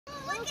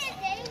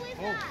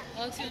Oh.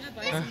 Alex, you want to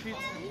buy some pizza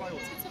and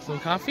plywood? some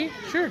coffee?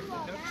 Sure.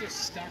 That's just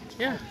stacked.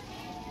 Yeah.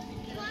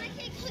 You want to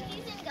take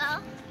cookies and go?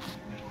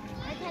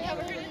 Yeah,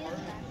 we're gonna.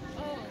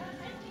 Oh.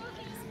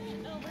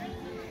 Come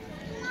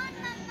on,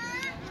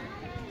 Mama.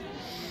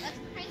 That's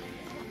crazy.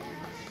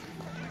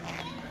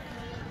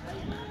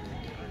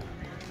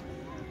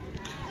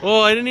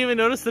 Oh, I didn't even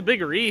notice the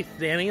big wreath,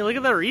 Danny. Look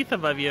at that wreath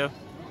above you.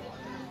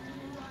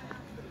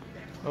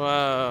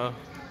 Wow.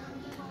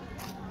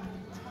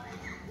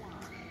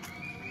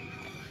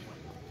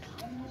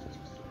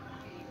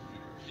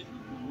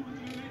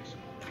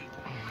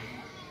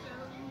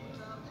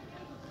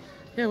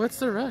 Yeah, what's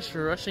the rush?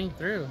 We're rushing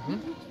through. I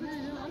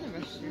don't want to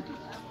rush through.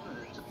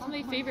 All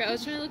my favorite. I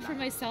was trying to look for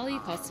my Sally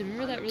costume.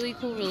 Remember that really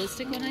cool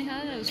realistic one I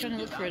had? I was trying to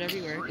look for it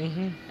everywhere. I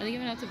think I'm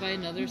gonna have to buy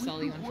another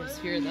Sally one from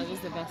Spirit. That was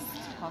the best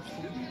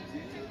costume.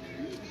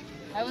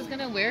 I was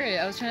gonna wear it.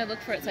 I was trying to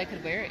look for it so I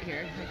could wear it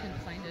here. I couldn't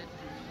find it.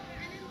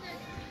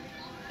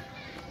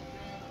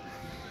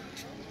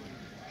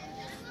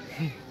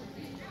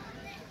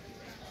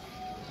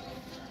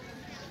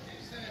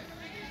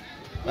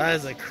 That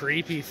is a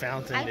creepy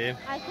fountain, dude.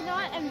 I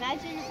cannot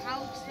imagine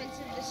how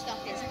expensive this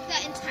stuff is. Like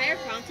that entire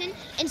fountain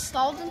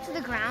installed into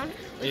the ground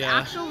with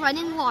actual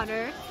running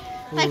water.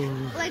 Like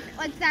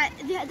that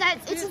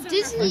it's a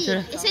Disney.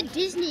 Okay. It said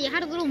Disney. It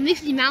had a little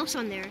Mickey Mouse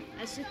on there.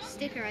 That's a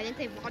sticker. I think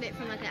they bought it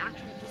from like an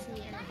actual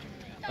Disney.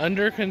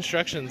 Under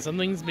construction.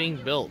 Something's being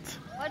built.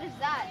 What is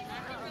that?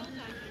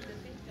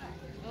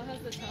 Oh, it has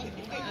the top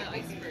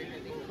iceberg.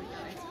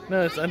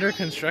 No, it's under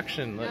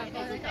construction. Look. Oh, is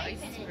it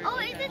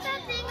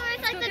that thing where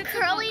it's like the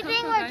curly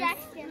thing where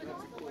Jackson?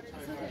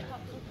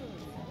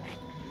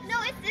 No,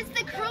 it's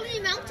the curly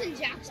mountain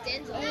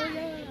Jackson. Oh,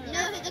 yeah.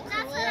 No, that's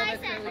what I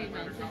said.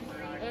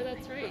 Oh,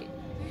 that's right.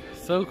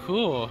 So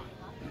cool.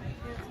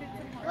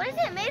 What is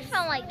it made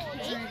from? Like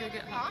cake? Go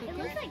get hot It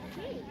looks like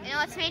cake. You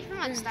know, it's made from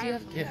like Do you styrofoam.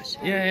 have cash?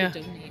 Yeah, yeah.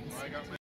 Donate.